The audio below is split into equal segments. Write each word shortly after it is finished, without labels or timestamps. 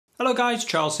Hello guys,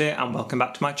 Charles here and welcome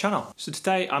back to my channel. So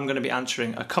today I'm going to be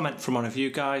answering a comment from one of you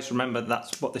guys. Remember,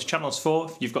 that's what this channel is for.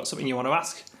 If you've got something you want to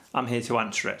ask, I'm here to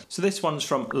answer it. So this one's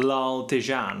from Lal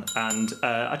Dijan, and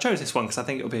I chose this one because I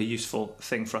think it'll be a useful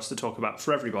thing for us to talk about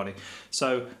for everybody.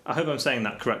 So I hope I'm saying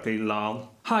that correctly,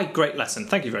 Lal. Hi, great lesson.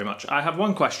 Thank you very much. I have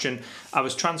one question. I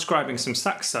was transcribing some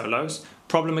sax solos.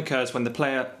 Problem occurs when the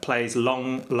player plays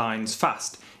long lines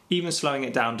fast. Even slowing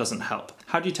it down doesn't help.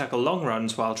 How do you tackle long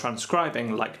runs while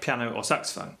transcribing like piano or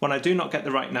saxophone? When I do not get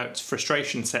the right notes,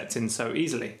 frustration sets in so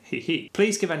easily. Hee.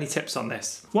 Please give any tips on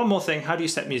this. One more thing, how do you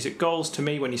set music goals? To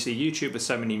me, when you see YouTube with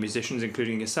so many musicians,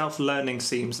 including yourself, learning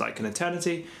seems like an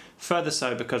eternity. Further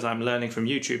so because I'm learning from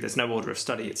YouTube, there's no order of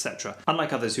study, etc.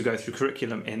 Unlike others who go through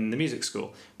curriculum in the music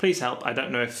school. Please help. I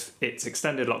don't know if it's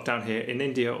extended lockdown here in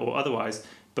India or otherwise,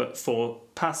 but for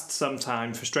past some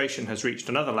time, frustration has reached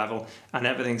another level and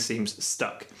everything seems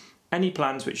stuck. Any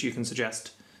plans which you can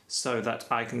suggest so that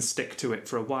I can stick to it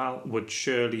for a while would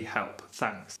surely help.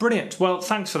 Thanks. Brilliant. Well,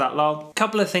 thanks for that, Lal.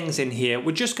 Couple of things in here.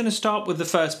 We're just going to start with the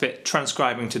first bit,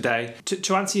 transcribing today.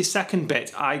 To answer your second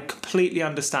bit, I completely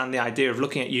understand the idea of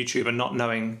looking at YouTube and not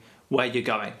knowing where you're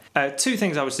going. Two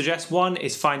things I would suggest. One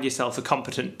is find yourself a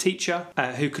competent teacher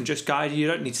who can just guide you. You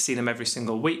don't need to see them every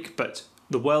single week, but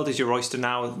the world is your oyster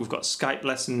now. We've got Skype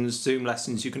lessons, Zoom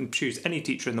lessons. You can choose any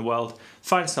teacher in the world,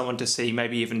 find someone to see,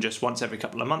 maybe even just once every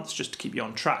couple of months, just to keep you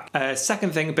on track.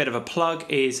 Second thing, a bit of a plug,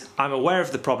 is I'm aware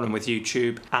of the problem with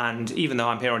YouTube, and even though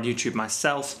I'm here on YouTube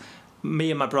myself,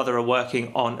 me and my brother are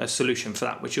working on a solution for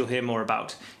that, which you'll hear more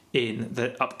about in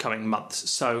the upcoming months.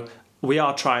 So we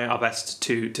are trying our best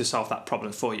to solve that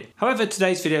problem for you. However,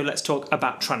 today's video, let's talk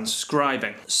about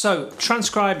transcribing. So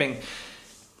transcribing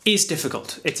is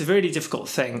difficult. It's a really difficult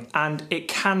thing and it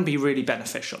can be really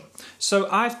beneficial. So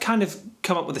I've kind of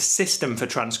come up with a system for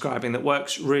transcribing that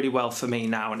works really well for me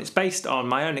now, and it's based on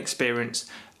my own experience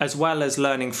as well as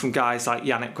learning from guys like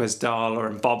Janek Gwizdala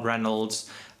and Bob Reynolds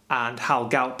and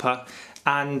Galper.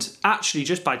 And actually,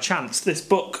 just by chance, this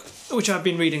book, which I've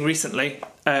been reading recently,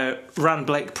 Ran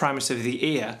Blake, Primacy of the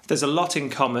Ear, there's a lot in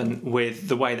common with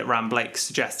the way that Ran Blake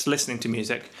suggests listening to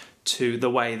music to the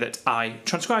way that I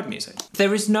transcribe music.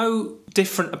 There is no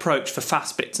different approach for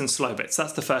fast bits and slow bits.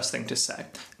 That's the first thing to say.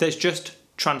 There's just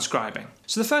transcribing.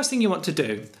 So the first thing you want to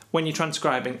do when you're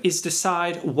transcribing is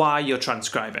decide why you're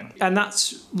transcribing. And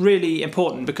that's really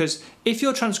important, because if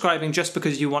you're transcribing just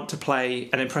because you want to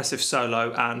play an impressive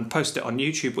solo and post it on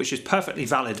YouTube, which is perfectly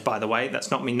valid, by the way,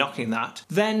 that's not me knocking that,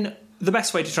 then the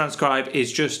best way to transcribe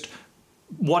is just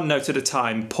one note at a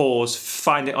time, pause,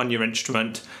 find it on your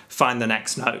instrument, find the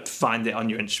next note, find it on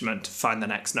your instrument, find the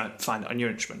next note, find it on your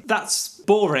instrument. That's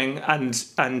boring and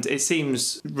it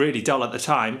seems really dull at the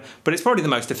time, but it's probably the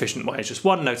most efficient way. It's just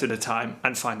one note at a time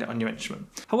and find it on your instrument.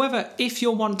 However, if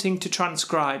you're wanting to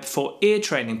transcribe for ear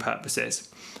training purposes,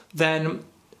 then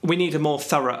we need a more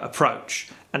thorough approach.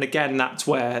 And again, that's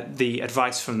where the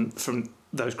advice from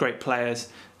those great players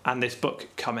and this book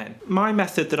come in. My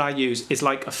method that I use is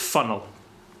like a funnel.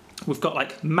 We've got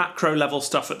like macro level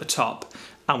stuff at the top,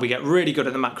 and we get really good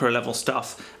at the macro level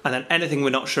stuff, and then anything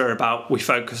we're not sure about, we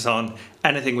focus on.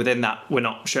 Anything within that we're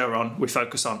not sure on, we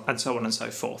focus on, and so on and so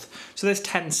forth. So there's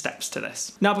 10 steps to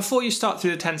this. Now, before you start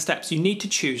through the 10 steps, you need to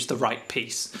choose the right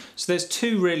piece. So there's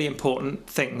two really important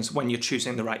things when you're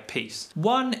choosing the right piece.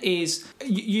 One is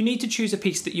you need to choose a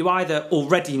piece that you either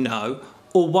already know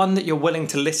or one that you're willing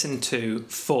to listen to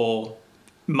for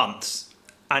months,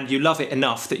 and you love it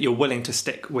enough that you're willing to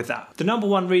stick with that. The number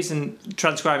one reason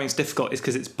transcribing is difficult is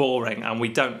because it's boring and we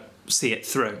don't see it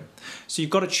through. So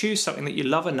you've got to choose something that you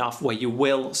love enough where you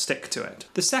will stick to it.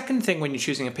 The second thing when you're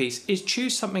choosing a piece is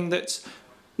choose something that's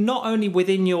not only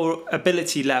within your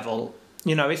ability level.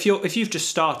 You know, if you've just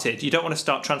started, you don't want to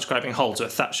start transcribing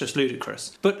Holdsworth, that's just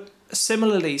ludicrous. But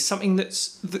similarly, something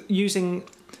that's using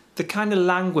the kind of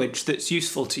language that's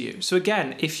useful to you. So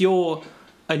again, if you're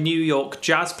a New York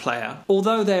jazz player,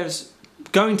 although there's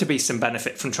going to be some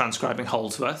benefit from transcribing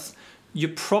Holdsworth,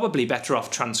 you're probably better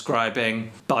off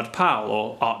transcribing Bud Powell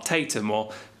or Art Tatum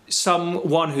or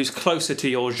someone who's closer to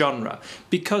your genre,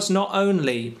 because not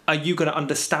only are you going to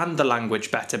understand the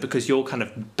language better because you're kind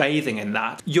of bathing in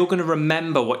that, you're going to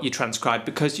remember what you transcribe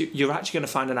because you're actually going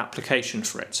to find an application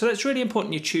for it. So it's really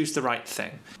important you choose the right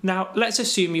thing. Now, let's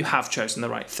assume you have chosen the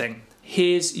right thing.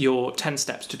 Here's your 10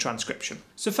 steps to transcription.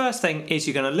 So first thing is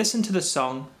you're going to listen to the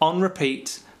song on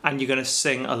repeat and you're going to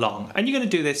sing along. And you're going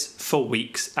to do this for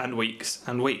weeks and weeks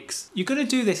and weeks. You're going to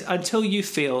do this until you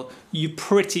feel you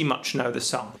pretty much know the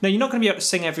song. Now, you're not going to be able to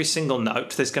sing every single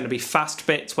note. There's going to be fast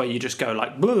bits where you just go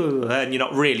like, and you're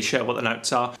not really sure what the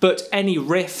notes are. But any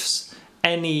riffs,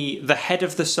 the head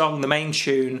of the song, the main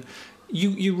tune,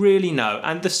 you really know.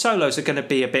 And the solos are going to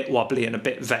be a bit wobbly and a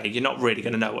bit vague. You're not really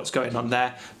going to know what's going on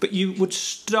there, but you would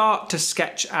start to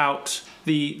sketch out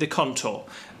the contour,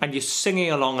 and you're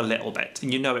singing along a little bit,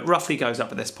 and you know it roughly goes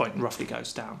up at this point and roughly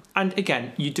goes down. And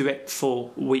again, you do it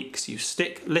for weeks. You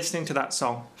stick listening to that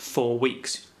song for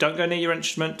weeks. Don't go near your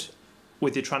instrument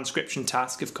with your transcription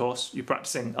task, of course. You're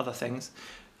practicing other things.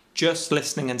 Just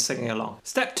listening and singing along.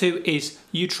 Step 2 is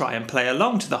you try and play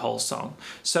along to the whole song.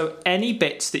 So any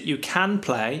bits that you can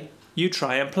play, you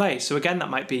try and play. So again, that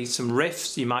might be some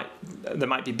riffs. There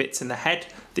might be bits in the head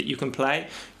that you can play.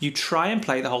 You try and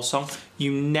play the whole song.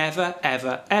 You never,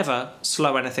 ever, ever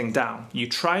slow anything down. You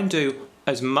try and do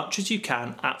as much as you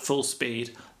can at full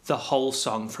speed, the whole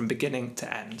song from beginning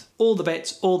to end. All the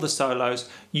bits, all the solos,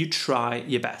 you try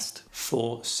your best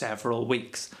for several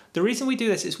weeks. The reason we do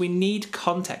this is we need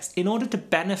context in order to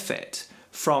benefit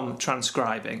from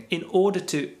transcribing. In order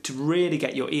to really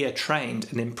get your ear trained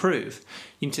and improve,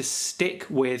 you need to stick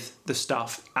with the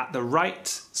stuff at the right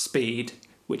speed,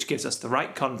 which gives us the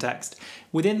right context,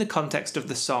 within the context of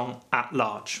the song at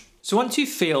large. So once you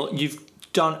feel you've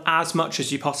done as much as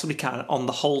you possibly can on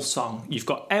the whole song, you've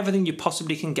got everything you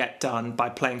possibly can get done by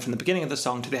playing from the beginning of the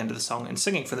song to the end of the song and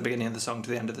singing from the beginning of the song to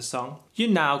the end of the song, you're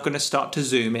now going to start to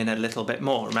zoom in a little bit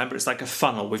more. Remember, it's like a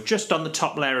funnel. We've just done the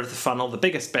top layer of the funnel, the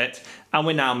biggest bit, and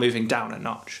we're now moving down a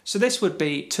notch. So this would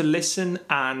be to listen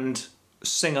and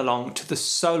sing along to the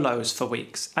solos for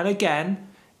weeks. And again,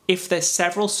 if there's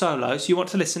several solos, you want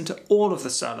to listen to all of the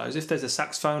solos. If there's a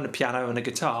saxophone, a piano, and a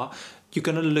guitar, you're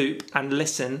going to loop and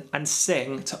listen and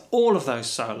sing to all of those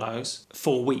solos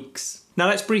for weeks. Now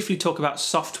let's briefly talk about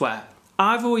software.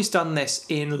 I've always done this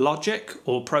in Logic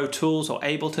or Pro Tools or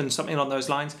Ableton, something along those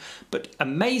lines, but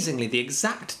amazingly, the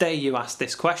exact day you asked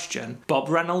this question, Bob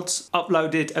Reynolds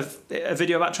uploaded a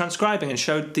video about transcribing and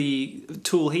showed the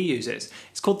tool he uses.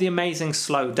 It's called the Amazing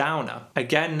Slow Downer.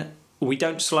 Again, we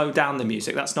don't slow down the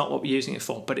music, that's not what we're using it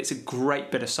for, but it's a great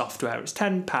bit of software. It's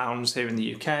 £10 here in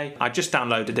the UK. I just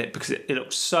downloaded it because it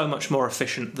looks so much more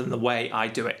efficient than the way I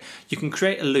do it. You can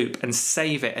create a loop and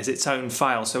save it as its own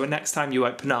file, so next time you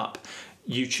open up,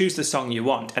 you choose the song you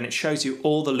want and it shows you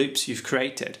all the loops you've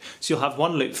created. So you'll have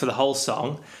one loop for the whole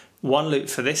song, one loop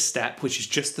for this step, which is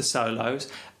just the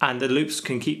solos, and the loops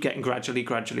can keep getting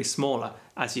gradually smaller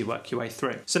as you work your way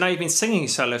through. So now you've been singing your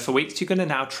solo for weeks, you're going to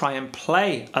now try and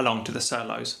play along to the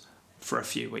solos for a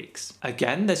few weeks.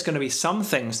 Again, there's going to be some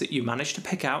things that you manage to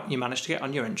pick out, you manage to get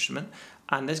on your instrument,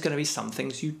 and there's going to be some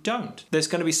things you don't. There's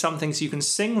going to be some things you can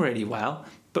sing really well,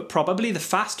 but probably the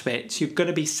fast bits, you're going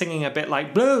to be singing a bit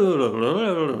like blah, blah,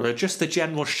 blah, blah, just the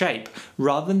general shape,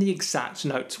 rather than the exact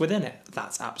notes within it.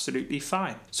 That's absolutely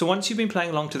fine. So once you've been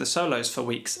playing along to the solos for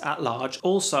weeks at large,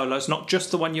 all solos, not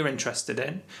just the one you're interested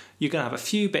in, you're going to have a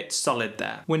few bits solid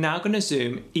there. We're now going to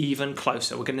zoom even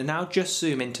closer. We're going to now just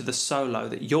zoom into the solo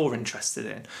that you're interested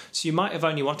in. So you might have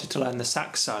only wanted to learn the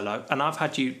sax solo, and I've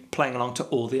had you playing along to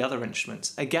all the other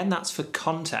instruments. Again, that's for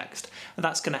context, and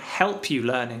that's going to help you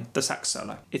learning the sax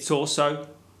solo. It's also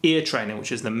ear training,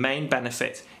 which is the main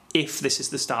benefit if this is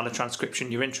the style of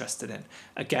transcription you're interested in.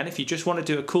 Again, if you just want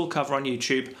to do a cool cover on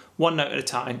YouTube, one note at a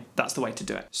time, that's the way to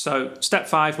do it. So step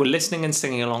 5, we're listening and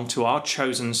singing along to our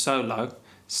chosen solo.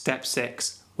 Step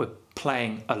 6, we're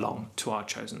playing along to our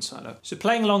chosen solo. So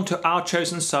playing along to our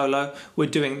chosen solo, we're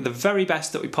doing the very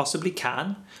best that we possibly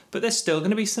can, but there's still going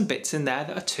to be some bits in there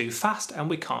that are too fast and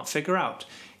we can't figure out.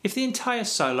 If the entire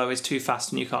solo is too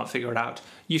fast and you can't figure it out,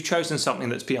 you've chosen something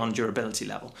that's beyond your ability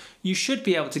level. You should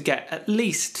be able to get at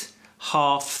least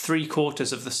half,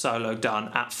 3/4 of the solo done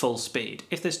at full speed.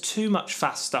 If there's too much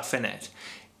fast stuff in it,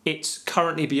 it's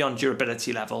currently beyond your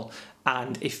ability level.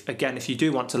 And if you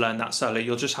do want to learn that solo,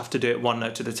 you'll just have to do it one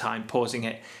note at a time, pausing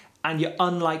it, and you're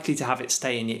unlikely to have it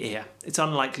stay in your ear. It's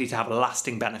unlikely to have a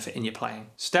lasting benefit in your playing.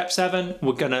 Step 7,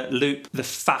 we're going to loop the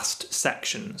fast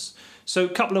sections. So a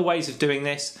couple of ways of doing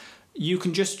this. You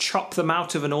can just chop them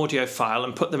out of an audio file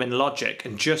and put them in Logic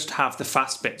and just have the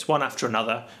fast bits one after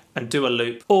another and do a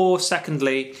loop. Or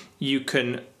secondly, you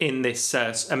can, in this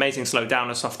Amazing Slow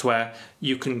Downer software,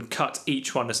 you can cut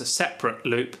each one as a separate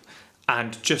loop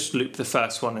and just loop the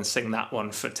first one and sing that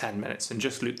one for 10 minutes and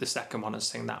just loop the second one and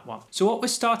sing that one. So what we're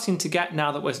starting to get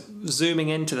now that we're zooming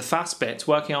into the fast bits,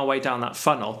 working our way down that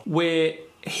funnel, we're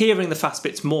hearing the fast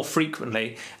bits more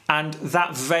frequently, and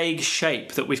that vague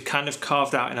shape that we've kind of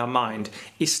carved out in our mind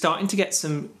is starting to get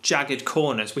some jagged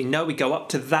corners. We know we go up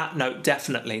to that note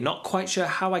definitely, not quite sure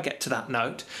how I get to that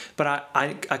note, but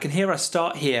I can hear I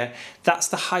start here, that's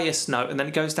the highest note, and then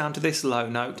it goes down to this low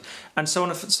note, and so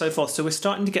on and so forth. So we're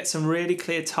starting to get some really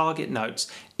clear target notes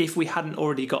if we hadn't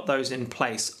already got those in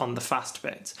place on the fast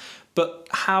bits. But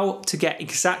how to get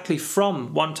exactly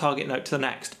from one target note to the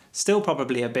next, still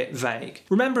probably a bit vague.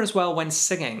 Remember as well when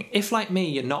singing, if like me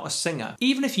you're not a singer,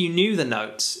 even if you knew the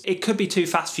notes, it could be too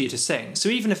fast for you to sing. So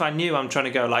even if I knew I'm trying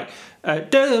to go like, trying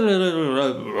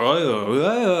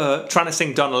to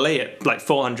sing Donna Lee at like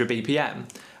 400 BPM,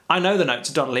 I know the notes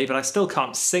of Donna Lee, but I still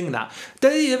can't sing that.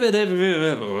 The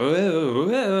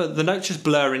notes just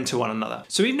blur into one another.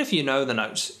 So even if you know the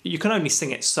notes, you can only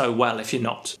sing it so well if you're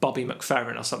not Bobby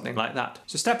McFerrin or something like that.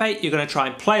 So step 8, you're going to try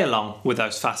and play along with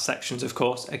those fast sections, of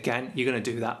course. Again, you're going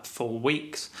to do that for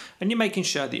weeks. And you're making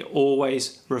sure that you're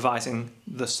always revising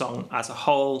the song as a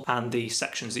whole and the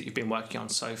sections that you've been working on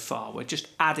so far. We're just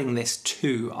adding this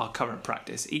to our current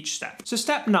practice each step. So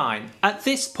step 9, at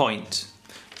this point,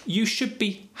 you should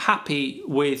be happy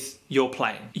with your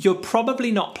playing. You're probably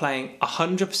not playing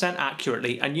 100%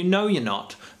 accurately, and you know you're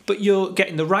not, but you're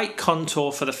getting the right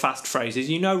contour for the fast phrases.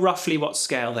 You know roughly what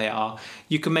scale they are.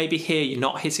 You can maybe hear you're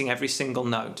not hitting every single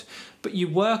note, but you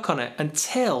work on it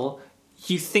until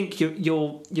you think you're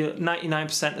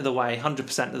 99% of the way,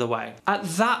 100% of the way. At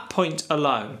that point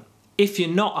alone, if you're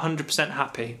not 100%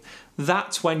 happy,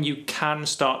 that's when you can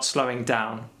start slowing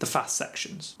down the fast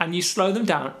sections. And you slow them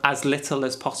down as little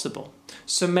as possible.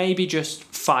 So maybe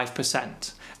just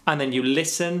 5%. And then you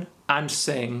listen and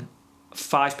sing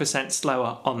 5%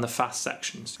 slower on the fast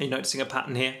sections. Are you noticing a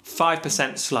pattern here?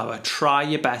 5% slower. Try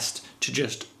your best to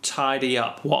just tidy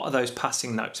up what are those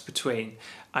passing notes between.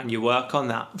 And you work on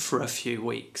that for a few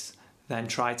weeks. Then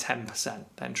try 10%,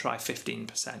 then try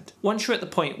 15%. Once you're at the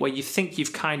point where you think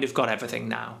you've kind of got everything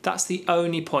now, that's the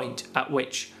only point at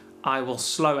which I will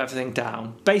slow everything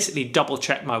down, basically double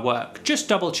check my work. Just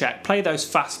double check, play those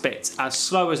fast bits as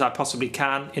slow as I possibly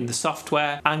can in the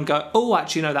software and go, oh,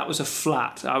 actually, no, that was a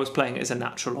flat. I was playing it as a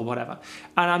natural or whatever.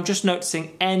 And I'm just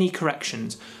noticing any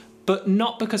corrections, but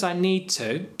not because I need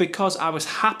to, because I was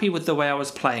happy with the way I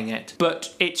was playing it,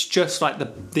 but it's just like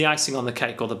the icing on the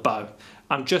cake or the bow.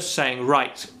 I'm just saying,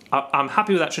 right, I'm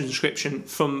happy with that transcription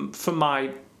from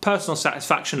my personal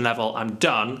satisfaction level, I'm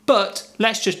done, but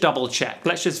let's just double check,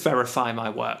 let's just verify my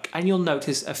work, and you'll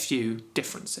notice a few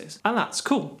differences, and that's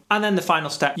cool. And then the final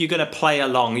step, you're going to play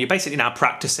along. You're basically now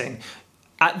practicing.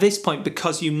 At this point,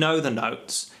 because you know the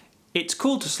notes, it's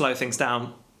cool to slow things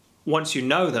down once you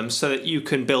know them so that you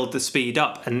can build the speed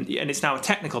up, and it's now a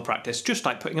technical practice, just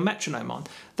like putting a metronome on.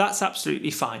 That's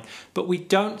absolutely fine, but we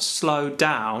don't slow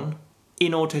down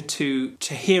in order to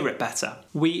hear it better.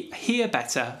 We hear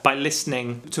better by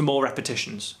listening to more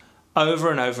repetitions over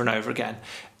and over and over again.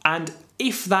 And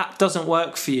if that doesn't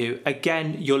work for you,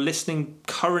 again, you're listening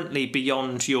currently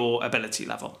beyond your ability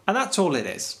level. And that's all it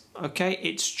is, okay?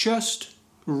 It's just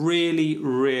really,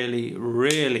 really,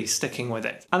 really sticking with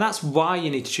it. And that's why you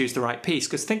need to choose the right piece,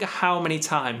 because think of how many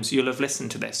times you'll have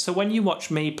listened to this. So when you watch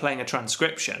me playing a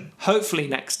transcription, hopefully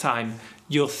next time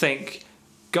you'll think,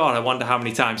 God, I wonder how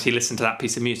many times he listened to that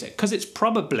piece of music, because it's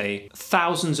probably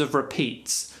thousands of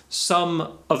repeats,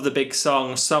 some of the big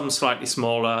songs, some slightly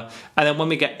smaller, and then when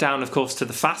we get down, of course, to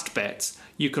the fast bits,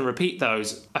 you can repeat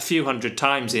those a few hundred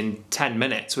times in 10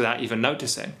 minutes without even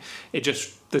noticing.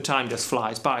 The time just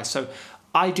flies by. So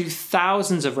I do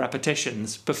thousands of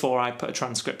repetitions before I put a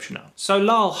transcription up. So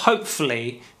lol,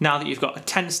 hopefully, now that you've got a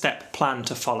 10-step plan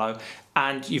to follow,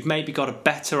 and you've maybe got a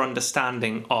better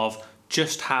understanding of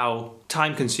just how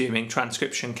time-consuming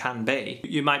transcription can be,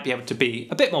 you might be able to be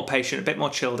a bit more patient, a bit more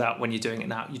chilled out when you're doing it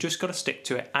now. You just got to stick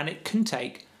to it, and it can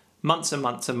take months and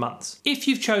months and months. If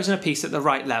you've chosen a piece at the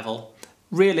right level,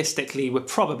 realistically, we're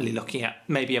probably looking at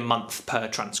maybe a month per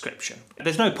transcription.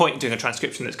 There's no point in doing a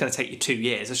transcription that's going to take you 2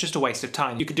 years. It's just a waste of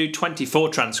time. You could do 24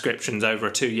 transcriptions over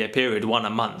a 2-year period, one a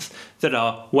month, that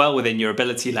are well within your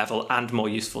ability level and more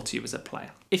useful to you as a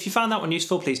player. If you found that one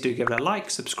useful, please do give it a like,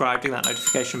 subscribe, ding that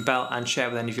notification bell, and share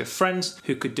with any of your friends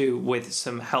who could do with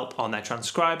some help on their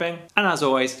transcribing. And as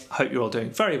always, I hope you're all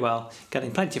doing very well,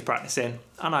 getting plenty of practice in,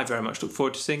 and I very much look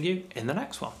forward to seeing you in the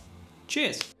next one.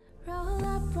 Cheers! Roll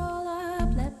up,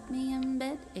 let me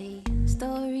embed a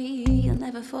story you'll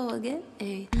never forget.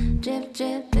 A drip,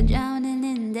 drip, you're drowning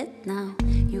in debt now.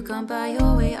 You can't buy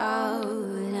your way out.